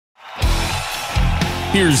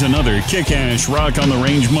Here's another kick-ass rock on the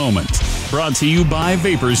range moment, brought to you by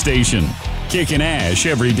Vapor Station. Kicking ash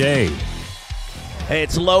every day. Hey,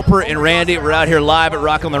 it's Loper and Randi. We're out here live at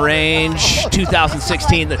Rock on the Range,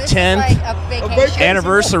 2016, the 10th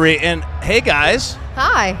anniversary. And hey, guys.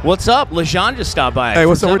 Hi. What's up? Lajon just stopped by. Hey,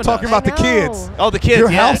 what's up? We're talking about the kids. Oh, the kids. Your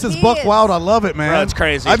house is buck wild. I love it, man. Bro, it's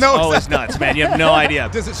crazy. I know. It's always nuts, man. You have no idea.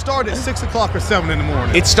 Does it start at 6 o'clock or 7 in the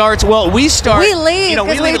morning? It starts, well, we leave, you know,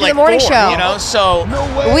 we because leave we at do like the morning 4, show. you know, so. No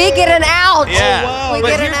way. We get an out. Yeah. Oh, wow. We But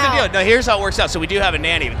get here's an the out. deal. No, here's how it works out. So we do have a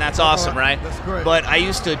nanny, and that's awesome, right? That's great. But I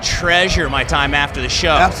used to treasure my time after the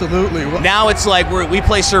show. Absolutely. Now it's like we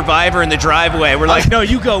play Survivor in the driveway. We're like, no,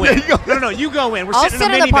 you go in. No, you go in. We're I'll sitting sit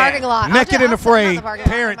in in a the parking lot. Naked and I'll sit in afraid. the parking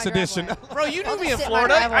lot. Parents My edition. driveway. Bro, you knew I'll me in just sit in my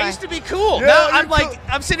Florida. driveway. I used to be cool. Yeah, now you're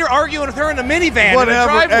I'm sitting here arguing with her in a minivan Whatever. in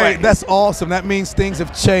the driveway. Hey, that's awesome. That means things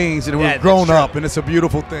have changed and Yeah, we've grown that's true. up, and it's a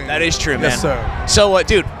beautiful thing. That is true, man. Yes, sir. So,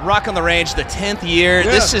 dude, Rock on the Range, the 10th year.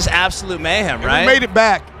 Yeah. This is absolute mayhem, And right? we made it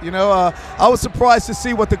back. You know, I was surprised to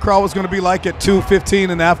see what the crowd was going to be like at 2:15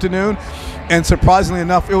 in the afternoon, and surprisingly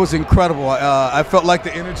enough, it was incredible. I felt like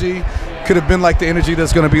the energy could have been like the energy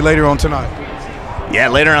that's going to be later on tonight. Yeah,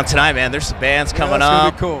 later on tonight, man. There's some bands coming it's gonna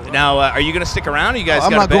up. be cool. Now, are you going to stick around? Or you guys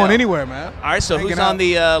I'm got not going anywhere, man. All right, so Hanging who's out. on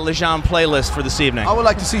the Lajon playlist for this evening? I would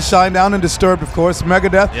like to see Shine Down and Disturbed, of course,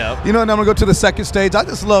 Megadeth. Yep. You know, and I'm going to go to the second stage. I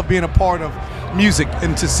just love being a part of music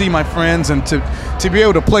and to see my friends and to be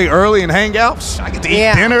able to play early and hang out. I get to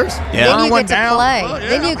eat dinners. Yeah. Then burn you one get to down. play. Oh, yeah,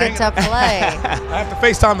 Then you I'm get to hanging- play. I have to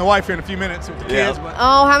FaceTime the wife here in a few minutes with the kids. But,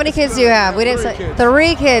 Oh, how many kids do you have? We didn't say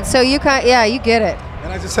 3 kids. So you you get it.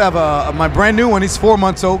 and I just have my brand new one. He's 4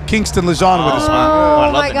 months old, Kingston Lajon with us. Oh, I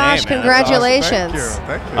Oh love my the gosh! name, man. That's awesome. Congratulations.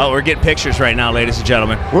 Thank you. Oh, we're getting pictures right now, ladies and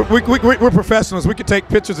gentlemen. We're professionals. We can take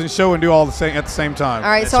pictures and show and do all the same at the same time. All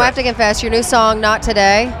right, That's so I right. have to confess, your new song, Not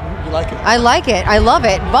Today. You like it? I like it. I love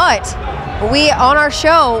it. But on our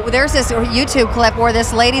show, there's this YouTube clip where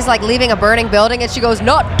this lady's like leaving a burning building and she goes,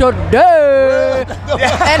 "Not today."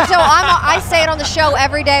 And so I say it on the show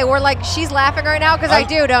every day. We're like, she's laughing right now because I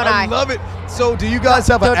do, don't I? I love it. So, do you guys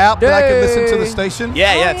have an app that I can listen to the station?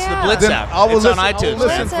 Yeah, Oh, it's the yeah. Blitz Then app. I will It's listen, on I will iTunes.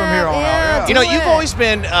 listen man. from here on out. Yeah, You know, do you've it. always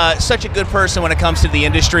been such a good person when it comes to the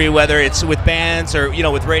industry, whether it's with bands or, you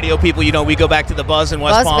know, with radio people. You know, we go back to the Buzz in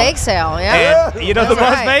West Buzz Palm. Bake Sale, yeah. And, you know, the That's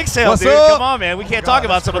Buzz right. Bake Sale, What's dude. up? Come on, man. We can't talk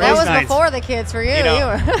about some of That those was nights. before the kids for you. You know, You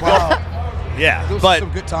were- Wow. Yeah, Those but are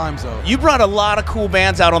some good times, though. you brought a lot of cool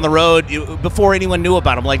bands out on the road before anyone knew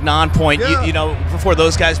about them, like Nonpoint, Yeah. you know, before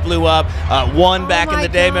those guys blew up. One back in my the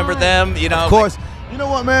day, God. remember them? You know, Of course. You know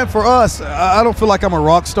what, man? For us, I don't feel like I'm a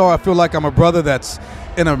rock star. I feel like I'm a brother that's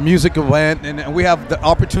in a musical band, and we have the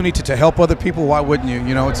opportunity to help other people. Why wouldn't you?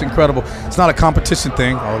 You know, it's incrable. It's not a competition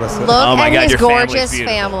thing. Oh, that's it. Look Oh my at God, his your family's gorgeous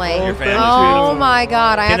beautiful. family. Your family's Oh beautiful. my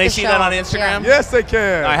God! I Can have they to see show that on them. Instagram? Yes, they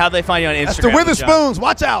can. All right, how'd they find you on Instagram? That's the John? Witherspoons.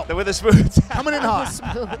 Watch out. The Witherspoons. Coming in hot.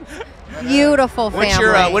 Yeah. Beautiful family. What's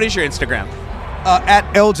your what is your Instagram? At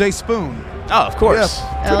LJ Spoon. Oh, of course.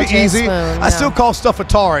 Yes, pretty LJ easy. Spoon, I yeah. still call stuff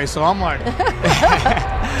Atari, so I'm like,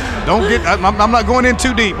 I'm not going in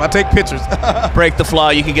too deep. I take pictures. Break the Flaw.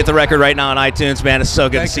 You can get the record right now on iTunes, man. It's so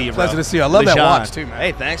good to see you, bro. Pleasure to see you. I love that Lajon. watch too, man.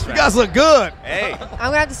 Hey, thanks, man. You guys look good. Hey. I'm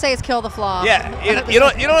gonna have to say it's Kill the Flaw. Yeah, you know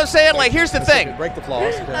what I'm saying? Like, here's the thing. Break the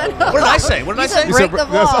flaws. What did I say? What did I say? You said break the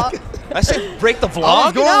flaw. I said break the I was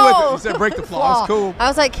vlog. going No. with it. You said break the flaws. Cool. I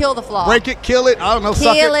was like, kill the flaw. Break it, kill it. I don't know.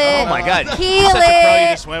 Suck Kill it. Oh my God. Kill Such a pro, you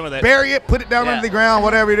it. just went with it. Bury it. Put it down Yeah. under the ground.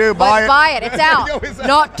 Whatever you do. But buy it. It's out. It's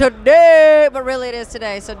Not today, but really it is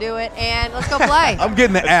today. So do it and let's go play. I'm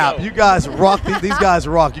getting the app. You guys rock. These guys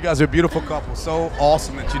rock. You guys are a beautiful couple. So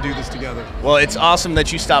awesome that you do this together. Well, it's awesome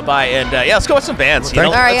that you stopped by, and yeah, let's go with some bands. You know?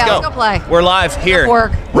 All right, let's yeah, go. let's go play. We're live here.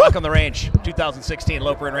 Work. Rock on the Range, 2016.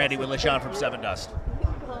 Loper and Randi with Lajon from Sevendust.